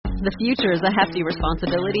The future is a hefty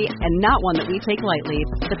responsibility and not one that we take lightly.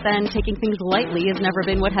 But then, taking things lightly has never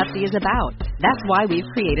been what Hefty is about. That's why we've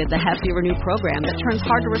created the Hefty Renew program that turns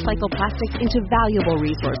hard-to-recycle plastics into valuable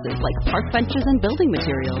resources like park benches and building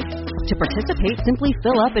materials. To participate, simply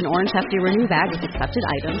fill up an orange Hefty Renew bag with accepted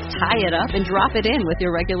items, tie it up, and drop it in with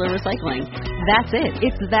your regular recycling. That's it.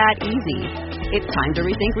 It's that easy. It's time to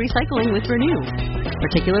rethink recycling with Renew.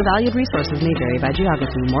 Particular valued resources may vary by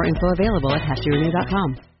geography. More info available at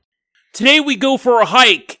heftyrenew.com. Today we go for a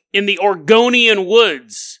hike in the Oregonian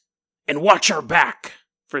woods and watch our back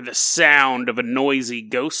for the sound of a noisy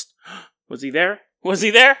ghost. Was he there? Was he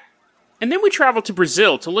there? And then we travel to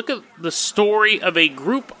Brazil to look at the story of a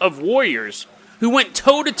group of warriors who went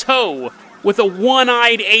toe-to-toe with a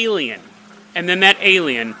one-eyed alien. And then that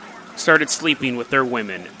alien started sleeping with their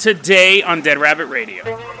women. Today on Dead Rabbit Radio.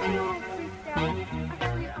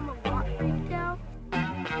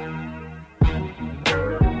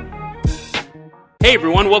 Hey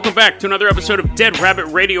everyone, welcome back to another episode of Dead Rabbit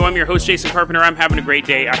Radio. I'm your host, Jason Carpenter. I'm having a great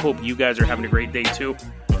day. I hope you guys are having a great day too.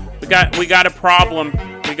 We got a problem.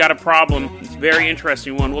 It's a very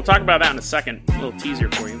interesting one. We'll talk about that in a second. A little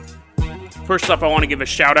teaser for you. First off, I want to give a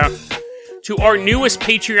shout out to our newest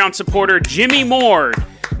Patreon supporter, Jimmy Moore.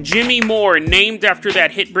 Jimmy Moore, named after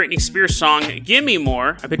that hit Britney Spears song, Gimme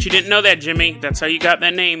More. I bet you didn't know that, Jimmy. That's how you got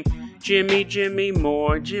that name. Jimmy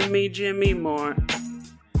Moore, Jimmy Moore.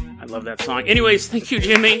 I love that song. Anyways, thank you,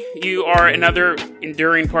 Jimmy. You are another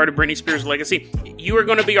enduring part of Britney Spears' legacy. You are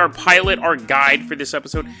going to be our pilot, our guide for this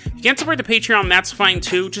episode. If you can't support the Patreon, that's fine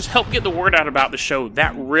too. Just help get the word out about the show.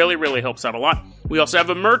 That really, really helps out a lot. We also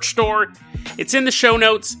have a merch store. It's in the show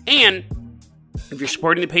notes. And if you're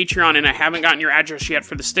supporting the Patreon and I haven't gotten your address yet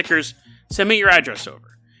for the stickers, send me your address over.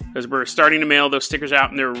 Because we're starting to mail those stickers out,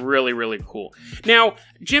 and they're really, really cool. Now,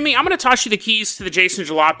 Jimmy, I'm going to toss you the keys to the Jason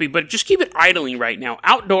Jalopy, but just keep it idling right now.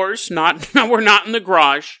 Outdoors, we're not in the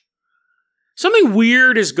garage. Something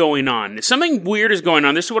weird is going on. This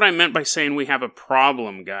is what I meant by saying we have a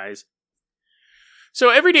problem, guys. So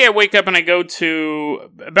every day I wake up and I go to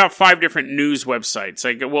about 5 different news websites.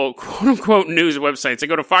 Quote-unquote news websites. I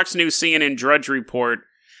go to Fox News, CNN, Drudge Report.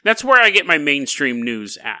 That's where I get my mainstream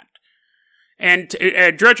news at. And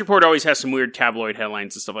Drudge Report always has some weird tabloid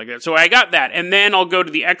headlines and stuff like that. So I got that. And then I'll go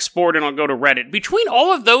to the Export and I'll go to Reddit. Between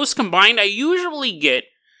all of those combined, I usually get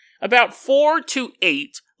about 4 to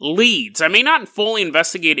 8 leads. I may not fully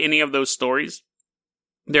investigate any of those stories.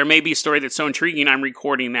 There may be a story that's so intriguing I'm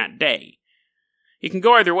recording that day. It can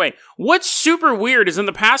go either way. What's super weird is in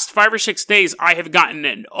the past 5 or 6 days, I have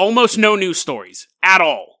gotten almost no news stories at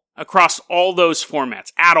all across all those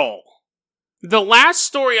formats at all. The last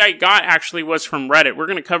story I got actually was from Reddit. We're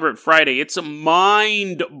going to cover it Friday. It's a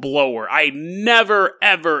mind blower. I never,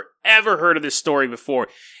 ever heard of this story before.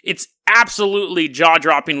 It's absolutely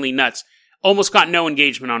jaw-droppingly nuts. Almost got no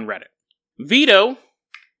engagement on Reddit. Vito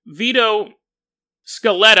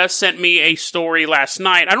Scaletta sent me a story last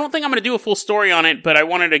night. I don't think I'm going to do a full story on it, but I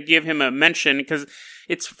wanted to give him a mention because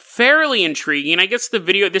it's fairly intriguing. I guess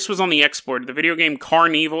this was on the Export, the video game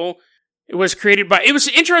Carnival. It was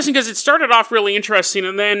interesting because it started off really interesting,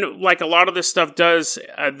 and then, like a lot of this stuff does,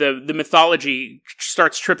 the mythology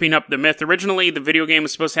starts tripping up the myth. Originally, the video game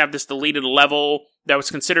was supposed to have this deleted level that was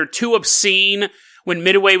considered too obscene. When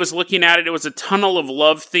Midway was looking at it, it was a Tunnel of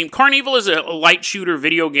Love theme. Carnival is a light shooter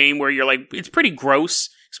video game where it's pretty gross,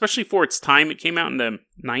 especially for its time. It came out in the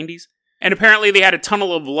 90s. And apparently they had a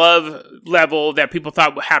Tunnel of Love level that people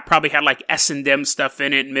thought probably had like S&M stuff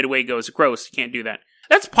in it, and Midway goes, gross, you can't do that.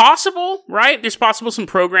 That's possible, right? There's possible some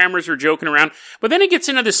programmers were joking around. But then it gets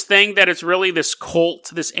into this thing that it's really this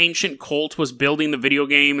cult, this ancient cult was building the video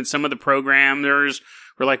game, and some of the programmers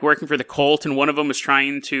were like working for the cult, and one of them was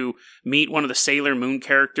trying to meet one of the Sailor Moon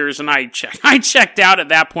characters, and I checked out at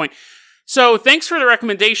that point. So thanks for the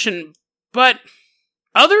recommendation, but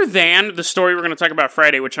other than the story we're going to talk about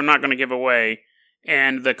Friday, which I'm not going to give away,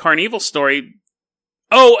 and the Carnival story...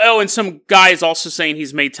 Oh, and some guy is also saying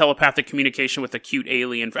he's made telepathic communication with a cute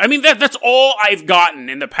alien. I mean, that's all I've gotten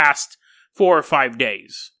in the past 4 or 5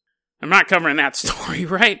 days. I'm not covering that story,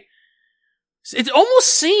 right? It's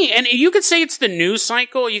almost and you could say it's the news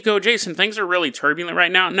cycle. You go, Jason, things are really turbulent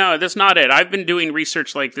right now. No, that's not it. I've been doing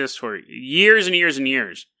research like this for years and years and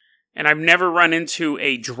years, and I've never run into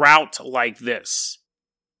a drought like this.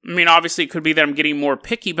 I mean, obviously it could be that I'm getting more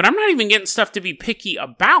picky, but I'm not even getting stuff to be picky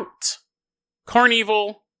about.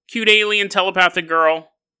 Carnival, cute alien telepathic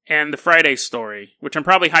girl, and the Friday story, which I'm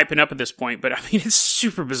probably hyping up at this point, but I mean, it's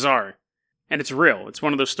super bizarre. And it's real. It's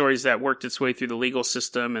one of those stories that worked its way through the legal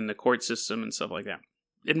system and the court system and stuff like that.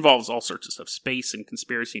 It involves all sorts of stuff, space and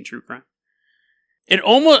conspiracy and true crime.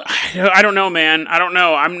 I don't know, man. I don't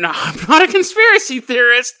know. I'm not a conspiracy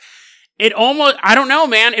theorist. I don't know,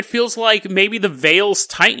 man. It feels like maybe the veil's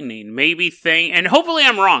tightening. And hopefully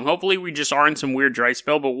I'm wrong. Hopefully we just are in some weird dry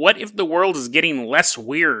spell. But what if the world is getting less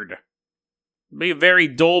weird? It'd be a very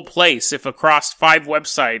dull place if across 5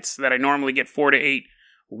 websites that I normally get 4 to 8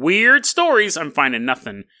 weird stories, I'm finding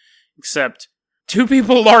nothing except 2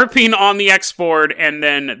 people LARPing on the X board, and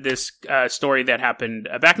then this story that happened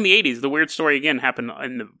back in the 80s. The weird story again happened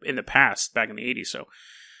in the past, back in the 80s. So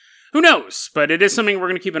who knows? But it is something we're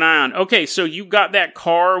going to keep an eye on. Okay, so you got that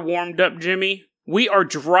car warmed up, Jimmy. We are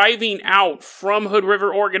driving out from Hood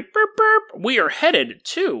River, Oregon. Burp, burp. We are headed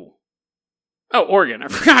to... Oh, Oregon. I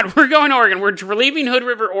forgot. We're going to Oregon. We're leaving Hood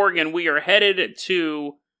River, Oregon. We are headed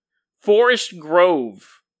to Forest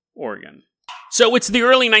Grove, Oregon. So it's the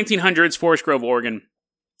early 1900s, Forest Grove, Oregon.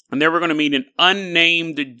 And there we're going to meet an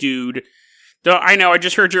unnamed dude. I know, I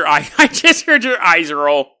just heard your eyes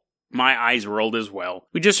roll. My eyes rolled as well.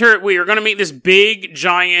 We are going to meet this big,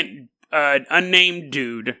 giant, unnamed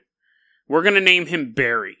dude. We're going to name him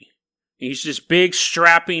Barry. He's this big,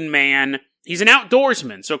 strapping man. He's an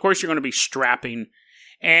outdoorsman, so of course you're going to be strapping.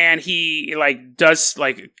 And he,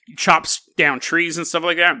 chops down trees and stuff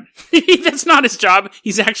like that. That's not his job.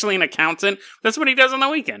 He's actually an accountant. That's what he does on the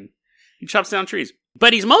weekend. He chops down trees.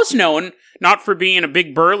 But he's most known, not for being a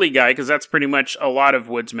big burly guy, because that's pretty much a lot of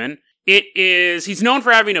woodsmen. He's known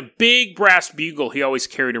for having a big brass bugle he always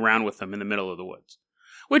carried around with him in the middle of the woods.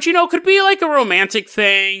 Which, could be like a romantic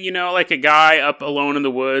thing, like a guy up alone in the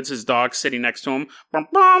woods, his dog sitting next to him.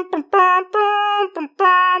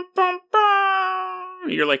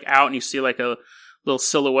 You're like out and you see like a little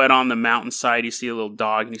silhouette on the mountainside. You see a little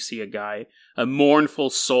dog and you see a guy, a mournful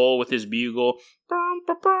soul with his bugle.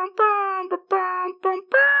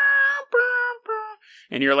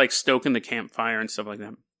 And you're like stoking the campfire and stuff like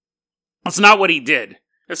that. That's not what he did.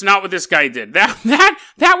 That's not what this guy did.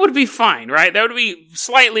 That would be fine, right? That would be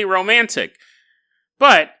slightly romantic.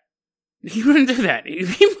 But he wouldn't do that.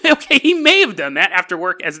 He may have done that after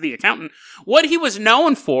work as the accountant. What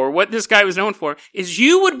this guy was known for, is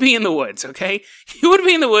you would be in the woods, okay? You would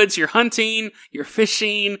be in the woods, you're hunting, you're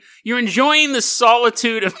fishing, you're enjoying the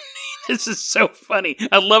solitude of... This is so funny.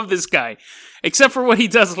 I love this guy. Except for what he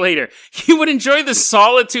does later. You would enjoy the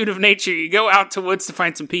solitude of nature. You go out to woods to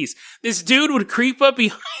find some peace. This guy would creep up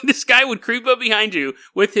behind you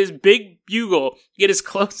with his big bugle, get as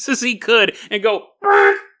close as he could, and go,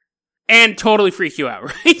 and totally freak you out,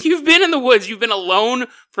 right? You've been in the woods. You've been alone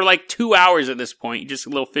for like 2 hours at this point. You just a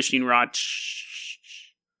little fishing rod.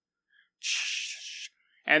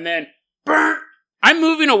 And then, I'm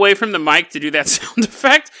moving away from the mic to do that sound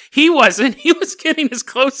effect. He wasn't. He was getting as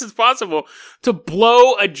close as possible to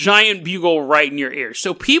blow a giant bugle right in your ear.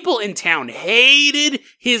 So people in town hated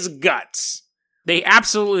his guts. They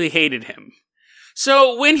absolutely hated him.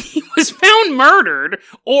 So when he was found murdered,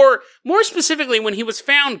 or more specifically, when he was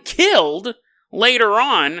found killed later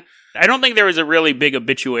on, I don't think there was a really big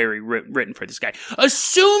obituary written for this guy.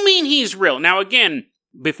 Assuming he's real. Now again,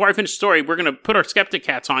 before I finish the story, we're going to put our skeptic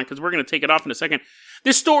hats on because we're going to take it off in a second.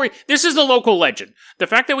 This is a local legend. The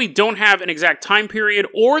fact that we don't have an exact time period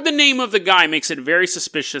or the name of the guy makes it very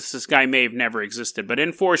suspicious this guy may have never existed. But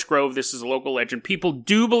in Forest Grove, this is a local legend. People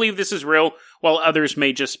do believe this is real, while others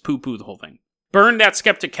may just poo-poo the whole thing. Burn that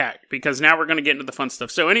skeptic hat, because now we're going to get into the fun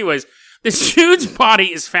stuff. So anyways, this dude's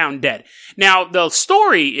body is found dead. Now, the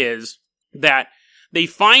story is that they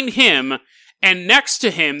find him, and next to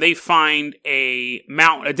him, they find a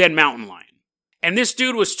dead mountain lion. And this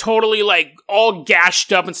dude was totally, all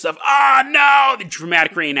gashed up and stuff. Oh, no! The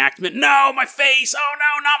dramatic reenactment. No, my face! Oh,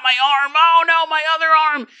 no, not my arm! Oh, no, my other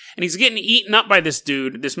arm! And he's getting eaten up by this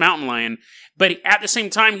dude, this mountain lion. But at the same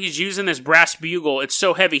time, he's using this brass bugle. It's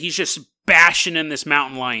so heavy, he's just bashing in this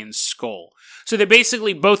mountain lion's skull. So they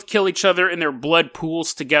basically both kill each other, and their blood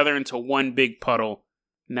pools together into one big puddle.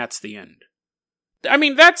 And that's the end. I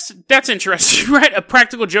mean, that's interesting, right? A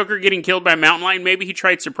practical joker getting killed by a mountain lion. Maybe he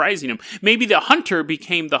tried surprising him. Maybe the hunter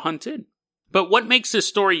became the hunted. But what makes this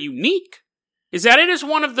story unique is that it is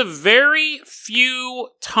one of the very few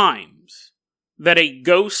times that a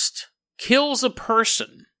ghost kills a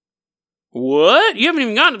person. What? You haven't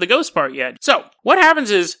even gotten to the ghost part yet. So, what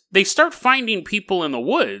happens is they start finding people in the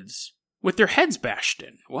woods with their heads bashed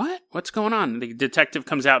in. What? What's going on? The detective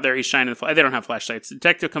comes out there, he's shining the they don't have flashlights. The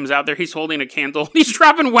detective comes out there, he's holding a candle. He's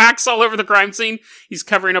dropping wax all over the crime scene. He's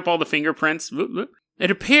covering up all the fingerprints. It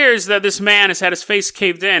appears that this man has had his face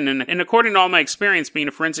caved in, and according to all my experience being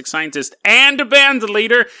a forensic scientist and a band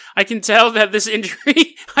leader, I can tell that this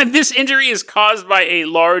injury is caused by a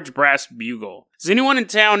large brass bugle. Does anyone in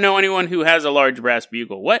town know anyone who has a large brass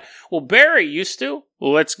bugle? What? Well, Barry used to.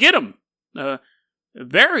 Well, let's get him.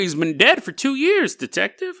 Barry's been dead for 2 years,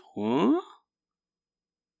 detective. Huh?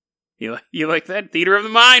 You like that? Theater of the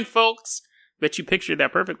mind, folks. Bet you pictured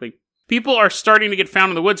that perfectly. People are starting to get found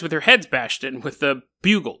in the woods with their heads bashed in with the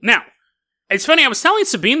bugle. Now, it's funny, I was telling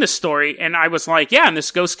Sabine this story, and I was like, yeah, and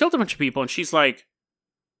this ghost killed a bunch of people, and she's like,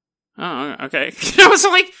 oh, okay. I was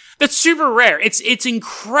like, that's super rare. It's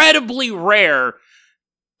incredibly rare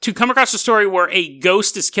to come across a story where a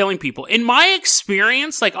ghost is killing people. In my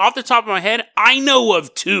experience, like off the top of my head, I know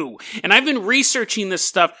of 2, and I've been researching this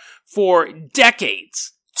stuff for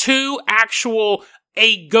decades. 2 actual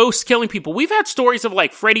a ghost killing people. We've had stories of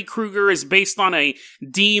like Freddy Krueger is based on a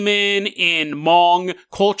demon in Hmong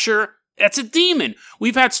culture. That's a demon.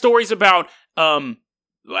 We've had stories about,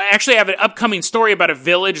 actually I have an upcoming story about a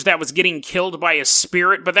village that was getting killed by a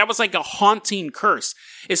spirit, but that was like a haunting curse.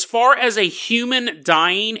 As far as a human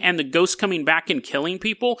dying and the ghost coming back and killing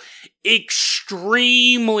people,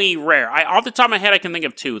 extremely rare. Off the top of my head, I can think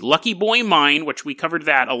of 2. Lucky Boy Mine, which we covered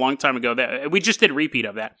that a long time ago. We just did a repeat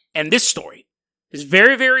of that. And this story is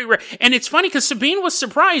very, very rare. And it's funny because Sabine was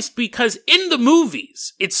surprised because in the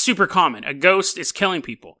movies, it's super common. A ghost is killing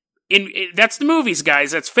people. That's the movies,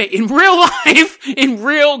 guys. That's in real life, in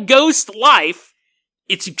real ghost life,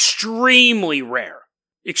 it's extremely rare.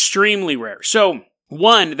 Extremely rare. So,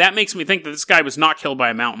 one, that makes me think that this guy was not killed by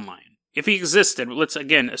a mountain lion. If he existed, let's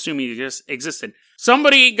again assume he just existed.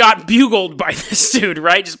 Somebody got bugled by this dude,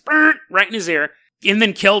 right? Just burnt right in his ear, and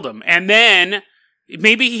then killed him. And then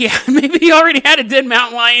maybe he already had a dead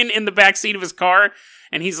mountain lion in the backseat of his car,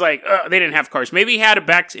 and he's like, they didn't have cars. Maybe he had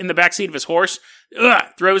in the backseat of his horse,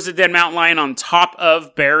 throws the dead mountain lion on top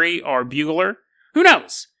of Barry or Bugler. Who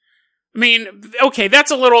knows? I mean, okay,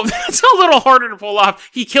 that's a little harder to pull off.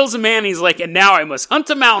 He kills a man, and he's like, and now I must hunt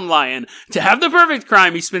a mountain lion to have the perfect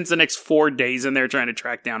crime. He spends the next 4 days in there trying to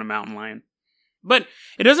track down a mountain lion. But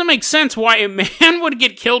it doesn't make sense why a man would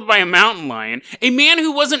get killed by a mountain lion. A man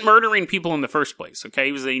who wasn't murdering people in the first place, okay?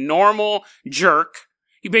 He was a normal jerk.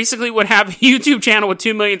 He basically would have a YouTube channel with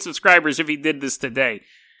 2 million subscribers if he did this today.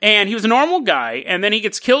 And he was a normal guy, and then he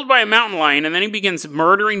gets killed by a mountain lion, and then he begins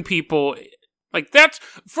murdering people. Like, that's,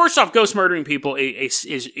 first off, ghost murdering people is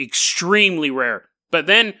extremely rare. But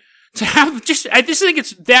then, to have I just think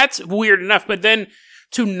that's weird enough, but then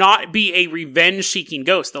to not be a revenge-seeking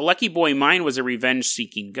ghost. The Lucky Boy Mine was a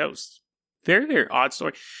revenge-seeking ghost. Very, very odd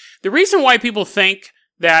story. The reason why people think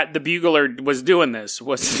that the bugler was doing this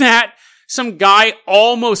was that some guy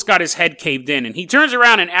almost got his head caved in, and he turns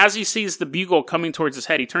around, and as he sees the bugle coming towards his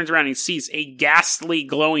head, he turns around and he sees a ghastly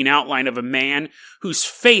glowing outline of a man whose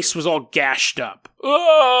face was all gashed up.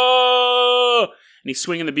 Oh! And he's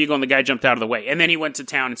swinging the bugle, and the guy jumped out of the way. And then he went to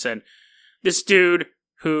town and said, this dude,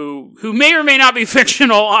 who may or may not be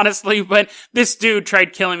fictional, honestly, but this dude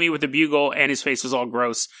tried killing me with a bugle, and his face was all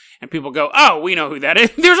gross. And people go, oh, we know who that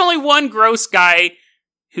is. There's only one gross guy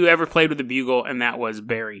who ever played with a bugle, and that was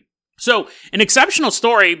Barry. So, an exceptional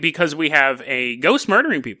story because we have a ghost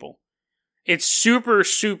murdering people. It's super,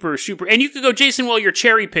 super, super. And you could go, Jason, well, you're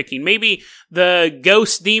cherry picking. Maybe the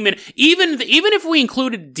ghost demon, even if we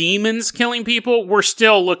included demons killing people, we're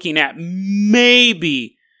still looking at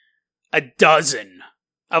maybe a dozen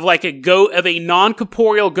of like of a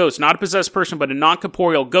non-corporeal ghost, not a possessed person, but a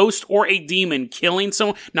non-corporeal ghost or a demon killing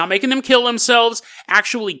someone, not making them kill themselves,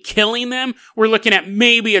 actually killing them. We're looking at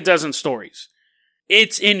maybe a dozen stories.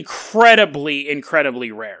 It's incredibly,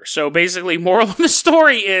 incredibly rare. So basically, moral of the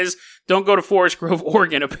story is, don't go to Forest Grove,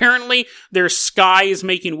 Oregon. Apparently, their sky is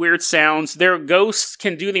making weird sounds. Their ghosts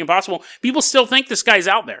can do the impossible. People still think this guy's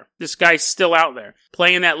out there. This guy's still out there,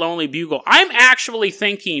 playing that lonely bugle. I'm actually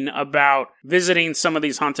thinking about visiting some of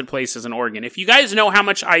these haunted places in Oregon. If you guys know how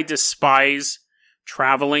much I despise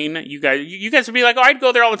traveling, you guys would be like, oh, I'd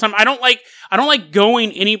go there all the time. I don't like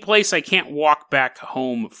going any place I can't walk back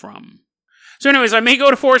home from. So anyways, I may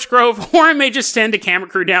go to Forest Grove, or I may just send a camera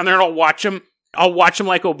crew down there and I'll watch them. I'll watch them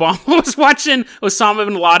like Obama was watching Osama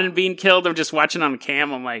bin Laden being killed. I'm just watching on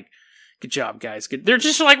cam. I'm like, good job, guys. Good. They're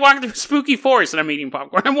just like walking through a spooky forest and I'm eating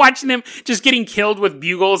popcorn. I'm watching them just getting killed with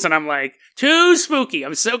bugles and I'm like, too spooky.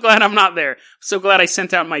 I'm so glad I'm not there. I'm so glad I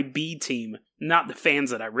sent out my B team, not the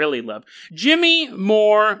fans that I really love. Jimmy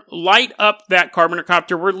Moore, light up that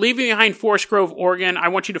Carboner-copter. We're leaving behind Forest Grove, Oregon. I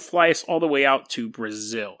want you to fly us all the way out to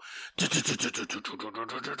Brazil.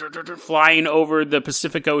 Flying over the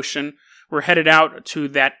Pacific Ocean. We're headed out to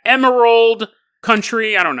that emerald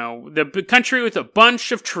country, I don't know, the country with a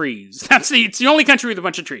bunch of trees. It's the only country with a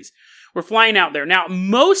bunch of trees. We're flying out there. Now,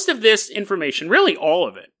 most of this information, really all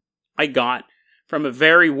of it, I got from a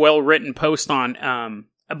very well-written post on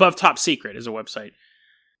Above Top Secret is a website.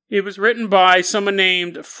 It was written by someone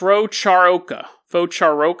named Focharoka.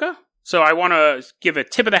 So I want to give a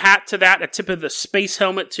tip of the hat to that, a tip of the space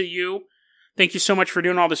helmet to you. Thank you so much for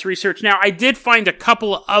doing all this research. Now, I did find a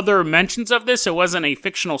couple of other mentions of this. It wasn't a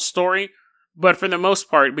fictional story, but for the most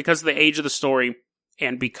part, because of the age of the story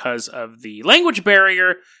and because of the language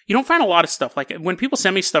barrier, you don't find a lot of stuff. Like, when people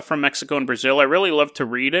send me stuff from Mexico and Brazil, I really love to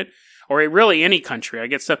read it, or really any country. I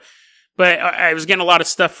get stuff. But I was getting a lot of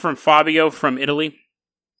stuff from Fabio from Italy.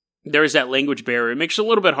 There's that language barrier. It makes it a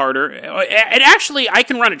little bit harder. And actually, I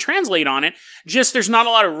can run a translate on it, just there's not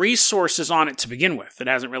a lot of resources on it to begin with. It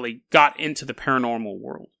hasn't really got into the paranormal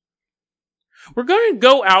world. We're going to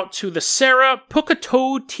go out to the Serra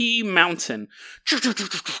Puketoi Mountain.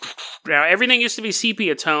 Now, everything used to be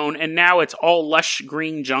sepia tone, and now it's all lush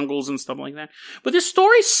green jungles and stuff like that. But this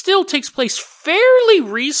story still takes place fairly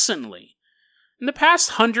recently, in the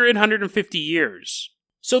past 100, 150 years.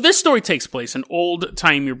 So this story takes place in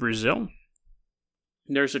old-timey Brazil.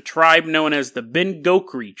 There's a tribe known as the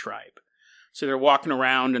Bengokri tribe. So they're walking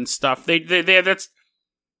around and stuff. They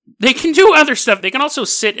can do other stuff. They can also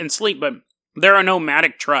sit and sleep, but they're a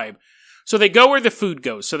nomadic tribe. So they go where the food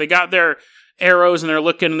goes. So they got their arrows and they're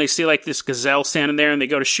looking and they see like this gazelle standing there and they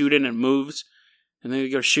go to shoot it and it moves. And then they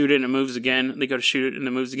go to shoot it and it moves again. They go to shoot it and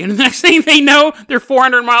it moves again. And the next thing they know, they're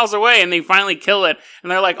 400 miles away and they finally kill it.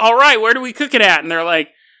 And they're like, all right, where do we cook it at? And they're like,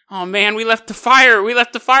 oh man, we left the fire. We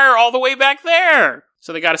left the fire all the way back there.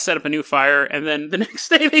 So they got to set up a new fire. And then the next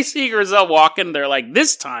day they see a gazelle walking. They're like,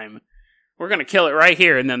 this time, we're going to kill it right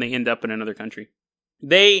here. And then they end up in another country.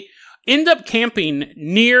 They end up camping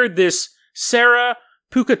near this Serra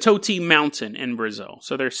Puketoi mountain in Brazil.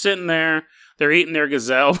 So they're sitting there. They're eating their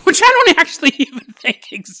gazelle, which I don't actually even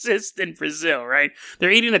think exists in Brazil, right?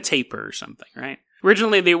 They're eating a tapir or something, right?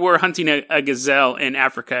 Originally, they were hunting a gazelle in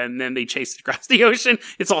Africa, and then they chased it across the ocean.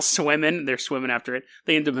 It's all swimming. They're swimming after it.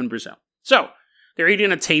 They end up in Brazil. So, they're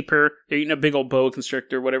eating a tapir. They're eating a big old boa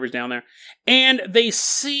constrictor, whatever's down there. And they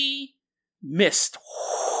see mist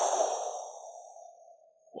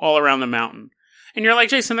all around the mountain. And you're like,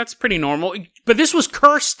 Jason, that's pretty normal. But this was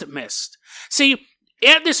cursed mist. See,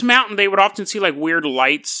 at this mountain, they would often see like weird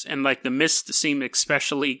lights and like the mist seemed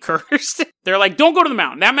especially cursed. They're like, don't go to the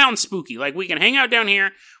mountain. That mountain's spooky. Like, we can hang out down here.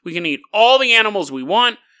 We can eat all the animals we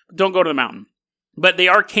want. But don't go to the mountain. But they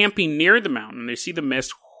are camping near the mountain. They see the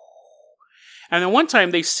mist. And then one time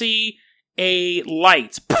they see a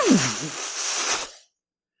light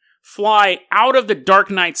fly out of the dark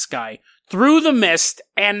night sky through the mist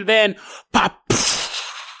and then pop,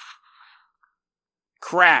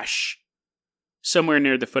 crash somewhere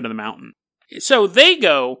near the foot of the mountain. So they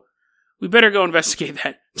go, we better go investigate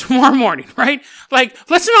that tomorrow morning, right? Like,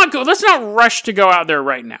 let's not rush to go out there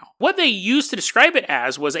right now. What they used to describe it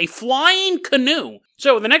as was a flying canoe.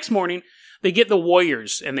 So the next morning, they get the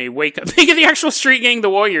Warriors and they wake up. They get the actual street gang, the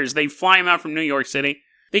Warriors. They fly them out from New York City.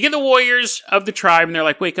 They get the Warriors of the tribe and they're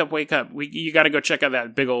like, wake up. You gotta go check out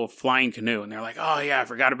that big old flying canoe. And they're like, oh yeah, I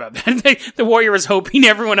forgot about that. The Warrior was hoping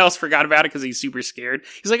everyone else forgot about it because he's super scared.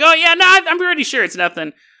 He's like, oh yeah, no, I'm pretty sure it's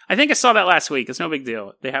nothing. I think I saw that last week. It's no big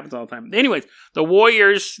deal. They happen all the time. Anyways, the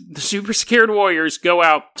Warriors, the super scared Warriors go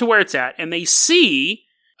out to where it's at and they see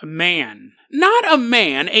a man. Not a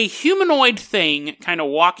man, a humanoid thing kind of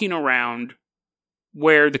walking around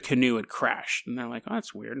where the canoe had crashed. And they're like, oh,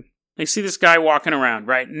 that's weird. They see this guy walking around,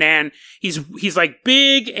 right? And he's like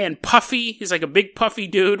big and puffy. He's like a big puffy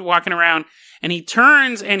dude walking around. And he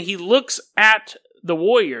turns and he looks at the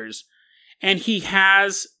Warriors. And he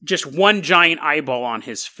has just one giant eyeball on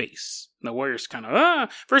his face. And the Warriors kind of,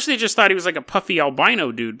 First they just thought he was like a puffy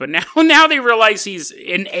albino dude. But now they realize he's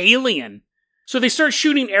an alien. So they start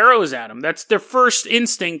shooting arrows at him. That's their first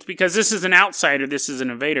instinct because this is an outsider. This is an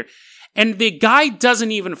invader. And the guy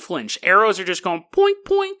doesn't even flinch. Arrows are just going poink,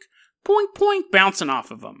 poink. Poink, poink, bouncing off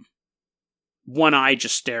of him. One eye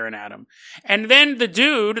just staring at him. And then the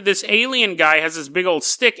dude, this alien guy, has this big old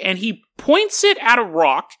stick, and he points it at a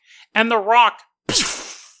rock, and the rock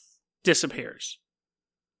disappears.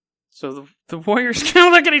 So the Warriors kind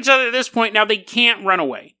of look at each other at this point. Now, they can't run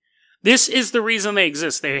away. This is the reason they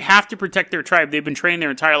exist. They have to protect their tribe. They've been trained their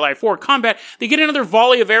entire life for combat. They get another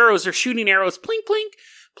volley of arrows. They're shooting arrows. Plink, plink.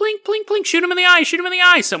 Plink, plink, plink, shoot him in the eye, shoot him in the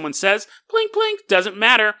eye, someone says. Plink, plink, doesn't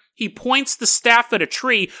matter. He points the staff at a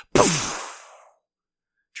tree. Poof!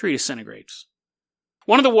 Tree disintegrates.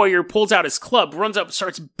 One of the warrior pulls out his club, runs up,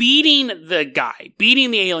 starts beating the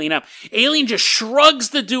alien up. Alien just shrugs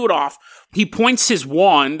the dude off. He points his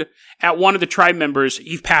wand at one of the tribe members.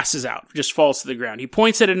 He passes out, just falls to the ground. He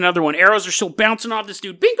points at another one. Arrows are still bouncing off this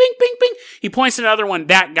dude. Bing, bing, bing, bing. He points at another one.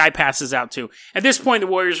 That guy passes out too. At this point, the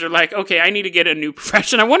warriors are like, okay, I need to get a new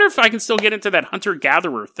profession. I wonder if I can still get into that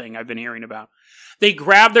hunter-gatherer thing I've been hearing about. They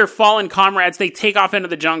grab their fallen comrades. They take off into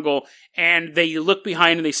the jungle, and they look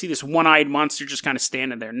behind and they see this one-eyed monster just kind of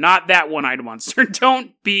standing there. Not that one-eyed monster.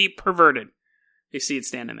 Don't be perverted. They see it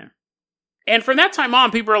standing there. And from that time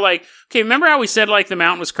on, people are like, okay, remember how we said, like, the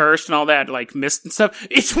mountain was cursed and all that, like, mist and stuff?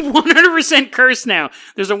 It's 100% cursed now.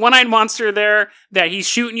 There's a one-eyed monster there that he's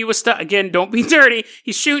shooting you with stuff. Again, don't be dirty.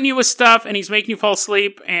 He's shooting you with stuff, and he's making you fall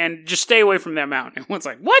asleep, and just stay away from that mountain. Everyone's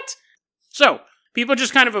like, what? So, people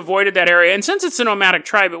just kind of avoided that area. And since it's a nomadic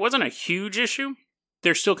tribe, it wasn't a huge issue.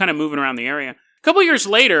 They're still kind of moving around the area. A couple years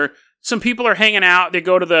later, some people are hanging out. They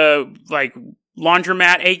go to the, like,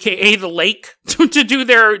 laundromat, aka the lake, to do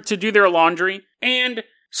their laundry, and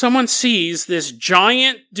someone sees this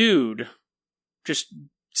giant dude just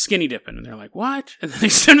skinny dipping, and they're like, what? And then they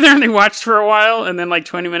stood there and they watched for a while, and then like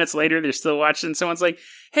 20 minutes later they're still watching, and someone's like,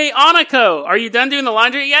 hey, Anako, are you done doing the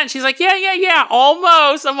laundry yet? And she's like, yeah,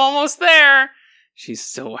 almost, I'm almost there. She's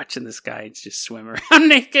still watching this guy just swim around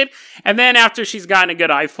naked. And then after she's gotten a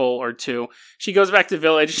good eyeful or two, she goes back to the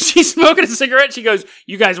village. She's smoking a cigarette. She goes,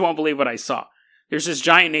 you guys won't believe what I saw. There's this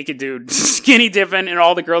giant naked dude, skinny dipping, and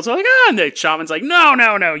all the girls are like, and the shaman's like,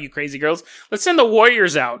 no, you crazy girls. Let's send the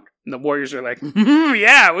warriors out. And the warriors are like,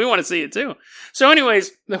 yeah, we want to see it too. So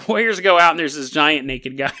anyways, the warriors go out, and there's this giant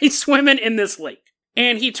naked guy swimming in this lake.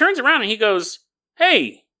 And he turns around, and he goes,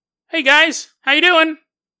 hey guys, how you doing?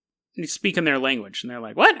 And he's speaking their language. And they're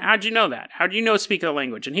like, what? How'd you know that? How do you know speak the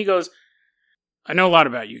language? And he goes, I know a lot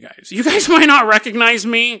about you guys. You guys might not recognize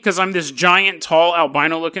me because I'm this giant, tall,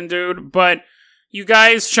 albino-looking dude, but you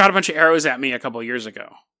guys shot a bunch of arrows at me a couple years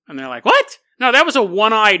ago. And they're like, what? No, that was a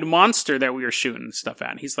one-eyed monster that we were shooting stuff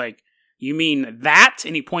at. And he's like, you mean that?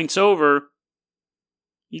 And he points over.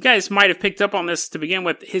 You guys might have picked up on this to begin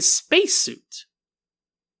with. His spacesuit.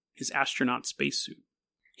 His astronaut spacesuit.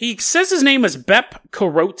 He says his name is Bep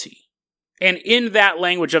Karoti. And in that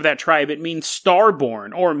language of that tribe, it means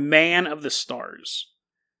starborn or man of the stars.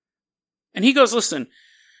 And he goes, listen,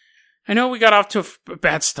 I know we got off to a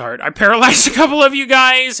bad start. I paralyzed a couple of you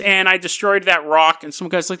guys, and I destroyed that rock. And some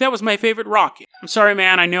guy's like, that was my favorite rock. I'm sorry,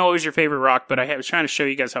 man. I know it was your favorite rock, but I was trying to show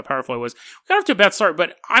you guys how powerful it was. We got off to a bad start,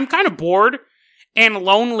 but I'm kind of bored and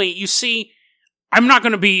lonely. You see, I'm not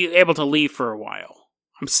going to be able to leave for a while.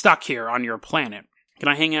 I'm stuck here on your planet. Can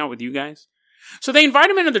I hang out with you guys? So they invite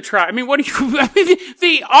him into the tribe. I mean, what do you... I mean,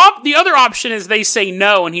 the other option is they say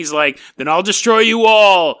no, and he's like, then I'll destroy you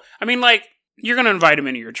all. I mean, like, you're going to invite him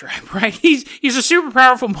into your tribe, right? He's a super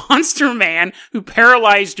powerful monster man who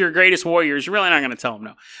paralyzed your greatest warriors. You're really not going to tell him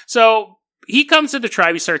no. So he comes to the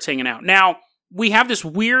tribe. He starts hanging out. Now, we have this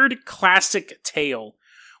weird classic tale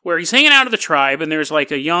where he's hanging out of the tribe, and there's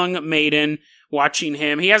like a young maiden watching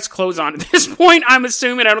him. He has clothes on at this point, I'm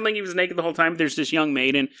assuming. I don't think he was naked the whole time. But there's this young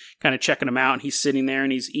maiden kind of checking him out, and he's sitting there,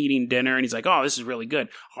 and he's eating dinner, and he's like, oh, this is really good.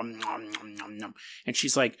 And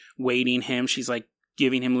she's like waiting him. She's like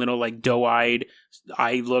giving him little like doe-eyed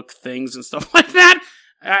eye look things and stuff like that.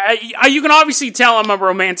 You can obviously tell I'm a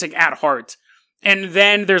romantic at heart. And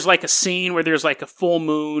then there's like a scene where there's like a full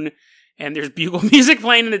moon, and there's bugle music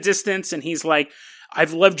playing in the distance, and he's like,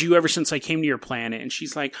 I've loved you ever since I came to your planet. And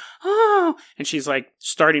she's like, oh, and she's like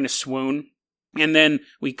starting to swoon. And then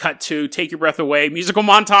we cut to Take Your Breath Away, musical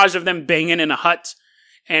montage of them banging in a hut.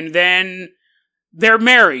 And then they're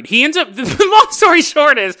married. He ends up, the long story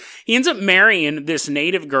short is, he ends up marrying this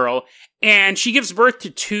native girl, and she gives birth to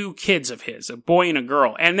 2 kids of his, a boy and a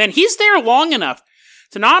girl. And then he's there long enough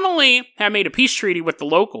to not only have made a peace treaty with the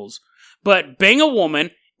locals, but bang a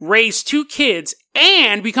woman, raise 2 kids,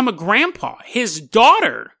 and become a grandpa. His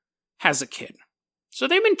daughter has a kid. So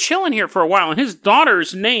they've been chilling here for a while, and his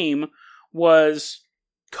daughter's name was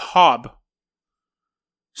Cobb.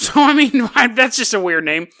 So, I mean, that's just a weird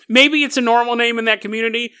name. Maybe it's a normal name in that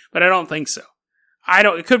community, but I don't think so.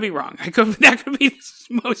 It could be wrong. That could be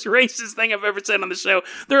the most racist thing I've ever said on the show.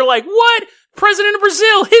 They're like, what? President of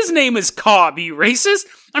Brazil, his name is Cobb, you racist?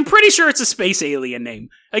 I'm pretty sure it's a space alien name.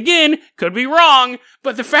 Again, could be wrong,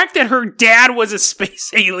 but the fact that her dad was a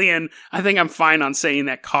space alien, I think I'm fine on saying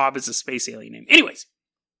that Cobb is a space alien name. Anyways,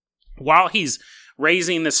 while he's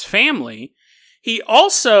raising this family, he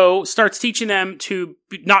also starts teaching them to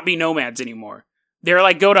not be nomads anymore. They're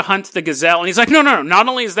like, go to hunt the gazelle. And he's like, no. Not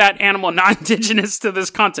only is that animal not indigenous to this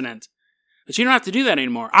continent, but you don't have to do that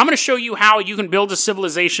anymore. I'm going to show you how you can build a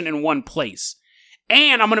civilization in one place.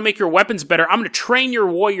 And I'm going to make your weapons better. I'm going to train your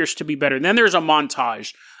warriors to be better. And then there's a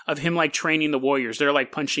montage of him like training the warriors. They're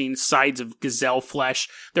like punching sides of gazelle flesh.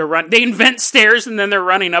 They invent stairs and then they're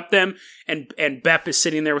running up them. And Bep is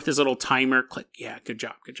sitting there with his little timer. Click. Yeah, good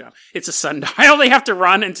job. It's a sundial. They have to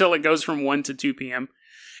run until it goes from 1 to 2 p.m.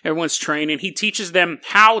 Everyone's training. He teaches them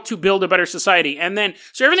how to build a better society. And then,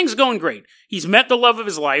 so everything's going great. He's met the love of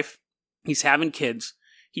his life. He's having kids.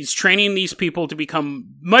 He's training these people to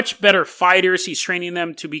become much better fighters. He's training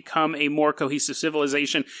them to become a more cohesive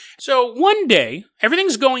civilization. So one day,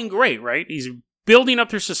 everything's going great, right? He's building up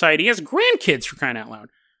their society. He has grandkids, for crying out loud.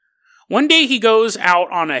 One day he goes out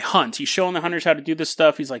on a hunt. He's showing the hunters how to do this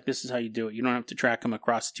stuff. He's like, this is how you do it. You don't have to track them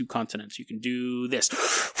across 2 continents. You can do this.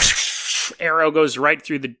 Arrow goes right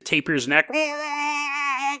through the tapir's neck.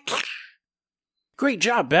 Great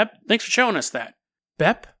job, Bep. Thanks for showing us that.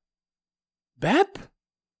 Bep?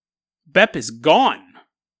 Bep is gone.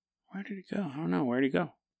 Where did he go? I don't know. Where did he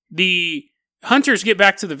go? The hunters get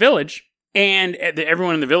back to the village, and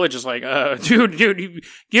everyone in the village is like, dude,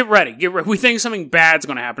 get ready. We think something bad's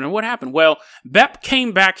going to happen. And what happened? Well, Bep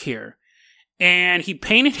came back here, and he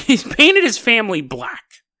painted his family black.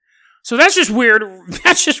 So that's just weird.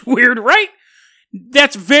 That's just weird, right?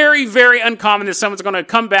 That's very, very uncommon that someone's going to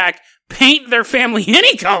come back, paint their family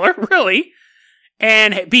any color, really,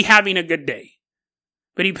 and be having a good day.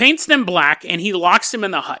 But he paints them black, and he locks them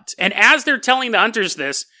in the hut. And as they're telling the hunters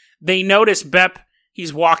this, they notice Bep,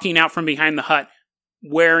 he's walking out from behind the hut,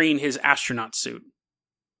 wearing his astronaut suit.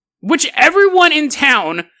 Which everyone in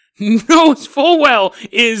town knows full well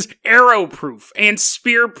is arrow-proof, and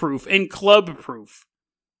spear-proof, and club-proof.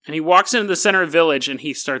 And he walks into the center of the village, and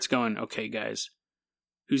he starts going, okay, guys,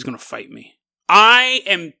 who's going to fight me? I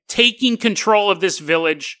am taking control of this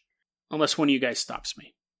village, unless one of you guys stops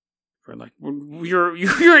me. We're like,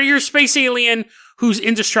 you're a space alien who's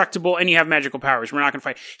indestructible and you have magical powers. We're not going to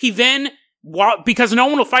fight. He then, because no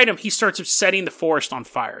one will fight him, he starts setting the forest on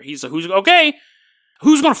fire. He's like, who's going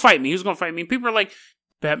to fight me? Who's going to fight me? And people are like,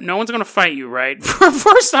 Bep, no one's going to fight you, right?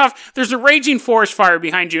 First off, there's a raging forest fire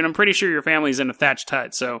behind you, and I'm pretty sure your family's in a thatched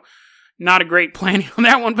hut, so not a great planning on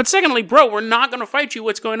that one. But secondly, bro, we're not going to fight you.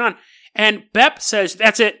 What's going on? And Bep says,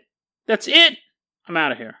 that's it. I'm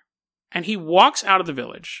out of here. And he walks out of the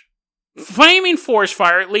village. Flaming forest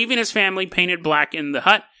fire, leaving his family painted black in the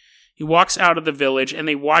hut. He walks out of the village, and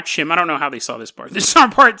they watch him. I don't know how they saw this part.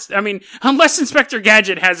 Unless Inspector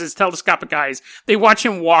Gadget has his telescopic eyes, they watch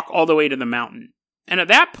him walk all the way to the mountain. And at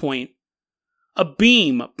that point, a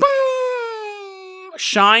beam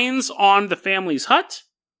shines on the family's hut.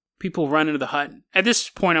 People run into the hut. At this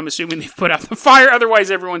point, I'm assuming they've put out the fire.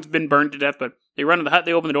 Otherwise, everyone's been burned to death. But they run to the hut,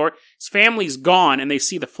 they open the door. His family's gone, and they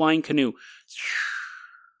see the flying canoe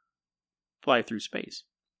fly through space.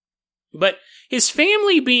 But his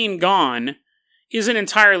family being gone isn't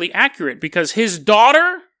entirely accurate because his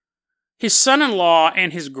daughter, his son-in-law,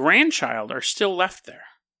 and his grandchild are still left there.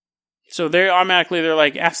 So they're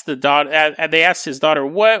like, they asked his daughter,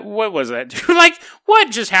 what was that? Like, what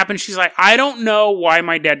just happened? She's like, I don't know why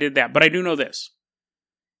my dad did that, but I do know this.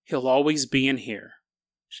 He'll always be in here.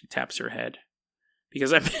 She taps her head.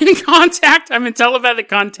 Because I'm in telepathic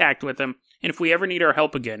contact with him. And if we ever need our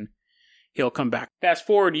help again, he'll come back. Fast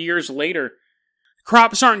forward years later,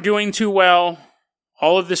 crops aren't doing too well.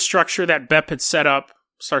 All of this structure that Bep had set up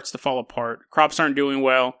starts to fall apart. Crops aren't doing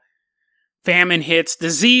well. Famine hits.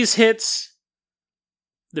 Disease hits.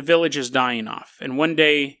 The village is dying off. And one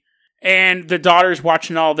day, and the daughter's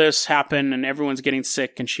watching all this happen, and everyone's getting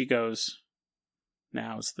sick, and she goes,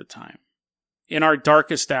 now's the time. In our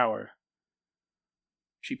darkest hour,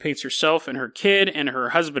 she paints herself and her kid and her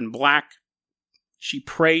husband black. She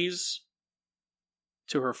prays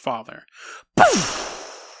to her father.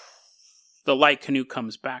 Poof! The light canoe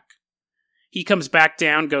comes back. He comes back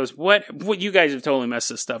down, goes, what? You guys have totally messed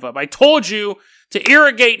this stuff up. I told you to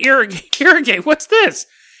irrigate. What's this?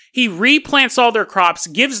 He replants all their crops,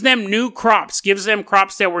 gives them new crops, gives them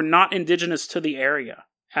crops that were not indigenous to the area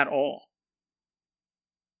at all.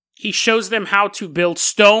 He shows them how to build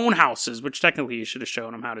stone houses, which technically he should have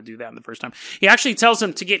shown them how to do that in the first time. He actually tells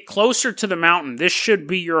them to get closer to the mountain. This should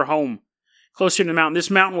be your home. Closer to the mountain.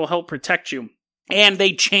 This mountain will help protect you. And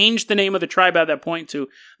they changed the name of the tribe at that point to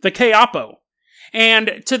the Kayapo.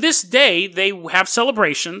 And to this day, they have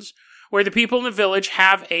celebrations where the people in the village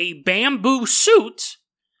have a bamboo suit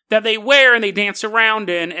that they wear and they dance around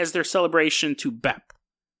in as their celebration to Bep.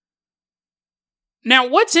 Now,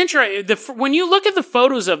 what's interesting, when you look at the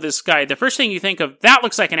photos of this guy, the first thing you think of, that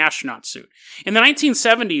looks like an astronaut suit. In the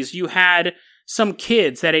 1970s, you had some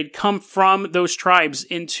kids that had come from those tribes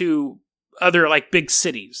into other like big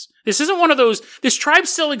cities. This isn't one of those, this tribe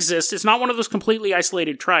still exists. It's not one of those completely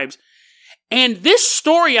isolated tribes. And this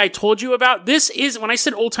story I told you about, this is, when I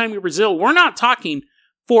said old-timey Brazil, we're not talking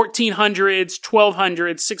 1400s,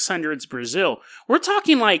 1200s, 600s Brazil. We're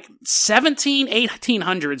talking like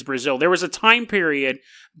 1800s Brazil. There was a time period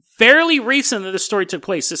fairly recent that this story took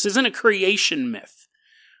place. This isn't a creation myth.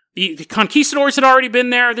 The conquistadors had already been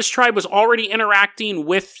there. This tribe was already interacting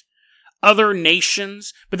with other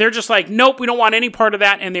nations, but they're just like, nope, we don't want any part of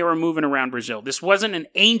that, and they were moving around Brazil. This wasn't an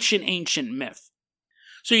ancient myth.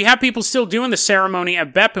 So you have people still doing the ceremony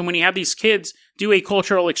at BEP, and when you have these kids do a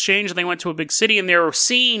cultural exchange, and they went to a big city, and they were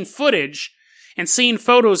seeing footage and seeing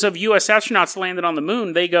photos of U.S. astronauts landed on the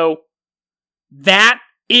moon, they go, that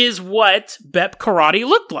is what BEP Karate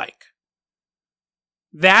looked like.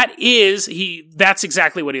 That's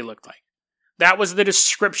exactly what he looked like. That was the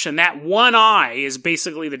description. That one eye is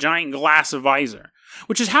basically the giant glass visor,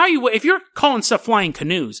 which is how you, if you're calling stuff flying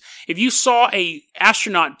canoes, if you saw a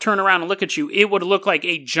astronaut turn around and look at you, it would look like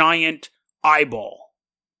a giant eyeball.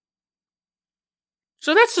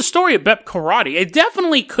 So that's the story of BEP Karate. It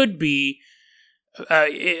definitely could be,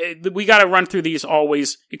 we got to run through these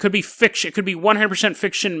always. It could be fiction. It could be 100%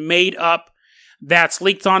 fiction made up that's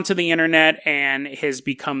leaked onto the internet and has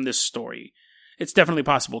become this story. It's definitely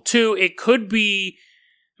possible. 2, it could be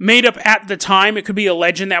made up at the time. It could be a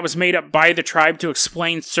legend that was made up by the tribe to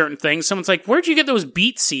explain certain things. Someone's like, where'd you get those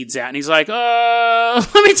beet seeds at? And he's like,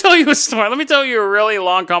 let me tell you a story. Let me tell you a really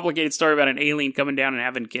long, complicated story about an alien coming down and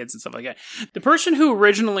having kids and stuff like that. The person who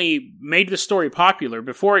originally made the story popular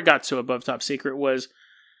before it got to Above Top Secret was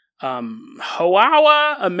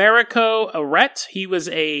Hoawa Americo Arret. He was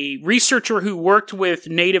a researcher who worked with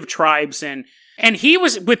native tribes, and he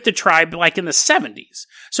was with the tribe like in the 70s.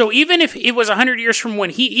 So even if it was 100 years from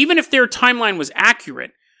when even if their timeline was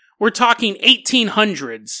accurate, we're talking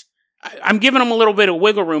 1800s. I'm giving him a little bit of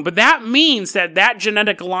wiggle room, but that means that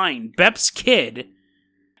genetic line, BEP's kid,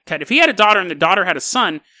 if he had a daughter and the daughter had a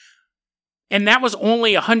son, and that was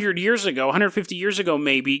only 100 years ago, 150 years ago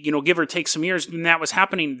maybe, give or take some years, when that was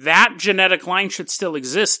happening, that genetic line should still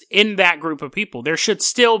exist in that group of people. There should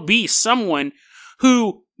still be someone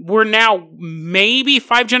who we're now maybe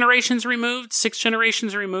 5 generations removed, 6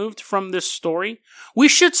 generations removed from this story. We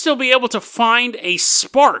should still be able to find a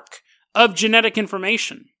spark of genetic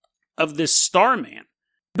information of this Starman.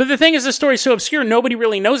 But the thing is, this story is so obscure, nobody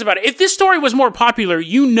really knows about it. If this story was more popular,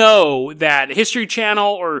 you know that History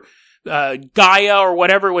Channel or Gaia or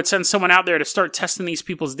whatever would send someone out there to start testing these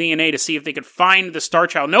people's DNA to see if they could find the Star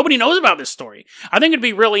Child. Nobody knows about this story. I think it'd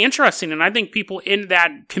be really interesting, and I think people in that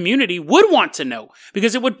community would want to know,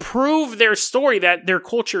 because it would prove their story that their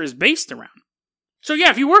culture is based around. So yeah,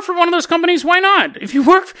 if you work for one of those companies, why not? If you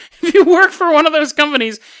work for one of those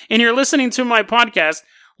companies and you're listening to my podcast,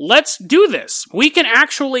 let's do this. We can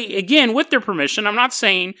actually, again, with their permission, I'm not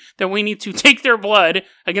saying that we need to take their blood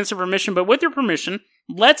against their permission, but with their permission,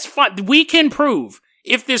 we can prove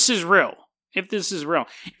if this is real.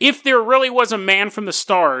 If there really was a man from the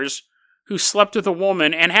stars who slept with a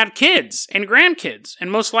woman and had kids and grandkids,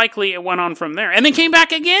 and most likely it went on from there, and then came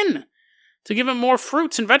back again to give him more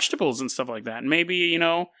fruits and vegetables and stuff like that. And maybe,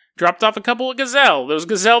 dropped off a couple of gazelle. Those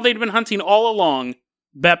gazelle they'd been hunting all along,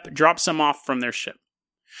 BEP drops them off from their ship.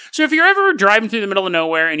 So if you're ever driving through the middle of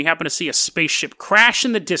nowhere and you happen to see a spaceship crash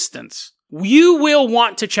in the distance, you will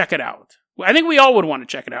want to check it out. I think we all would want to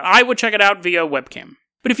check it out. I would check it out via webcam.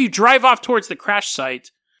 But if you drive off towards the crash site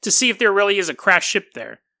to see if there really is a crash ship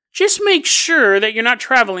there, just make sure that you're not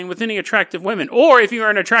traveling with any attractive women. Or if you're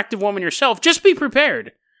an attractive woman yourself, just be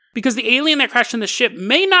prepared. Because the alien that crashed in the ship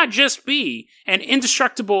may not just be an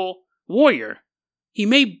indestructible warrior. He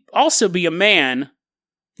may also be a man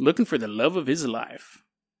looking for the love of his life.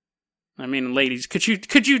 I mean, ladies, could you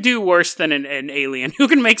do worse than an alien who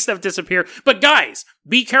can make stuff disappear? But guys,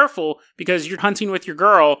 be careful, because you're hunting with your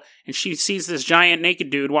girl and she sees this giant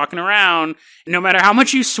naked dude walking around. No matter how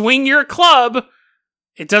much you swing your club,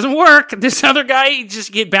 it doesn't work. This other guy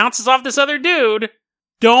just bounces off this other dude.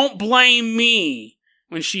 Don't blame me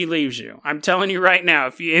when she leaves you. I'm telling you right now,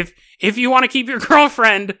 if you want to keep your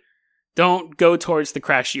girlfriend, don't go towards the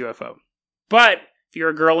crashed UFO. But if you're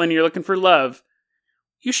a girl and you're looking for love,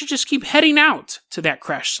 you should just keep heading out to that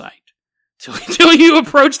crash site till you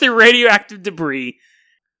approach the radioactive debris.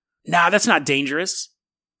 Nah, that's not dangerous.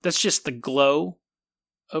 That's just the glow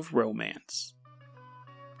of romance.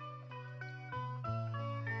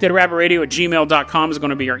 DeadRabbitRadio@gmail.com is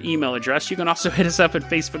going to be our email address. You can also hit us up at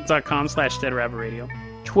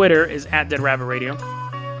Facebook.com/DeadRabbitRadio. Twitter is @DeadRabbitRadio.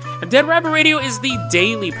 And Dead Rabbit Radio is the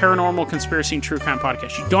daily paranormal, conspiracy, and true crime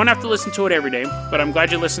podcast. You don't have to listen to it every day, but I'm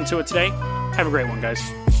glad you listened to it today. Have a great one, guys.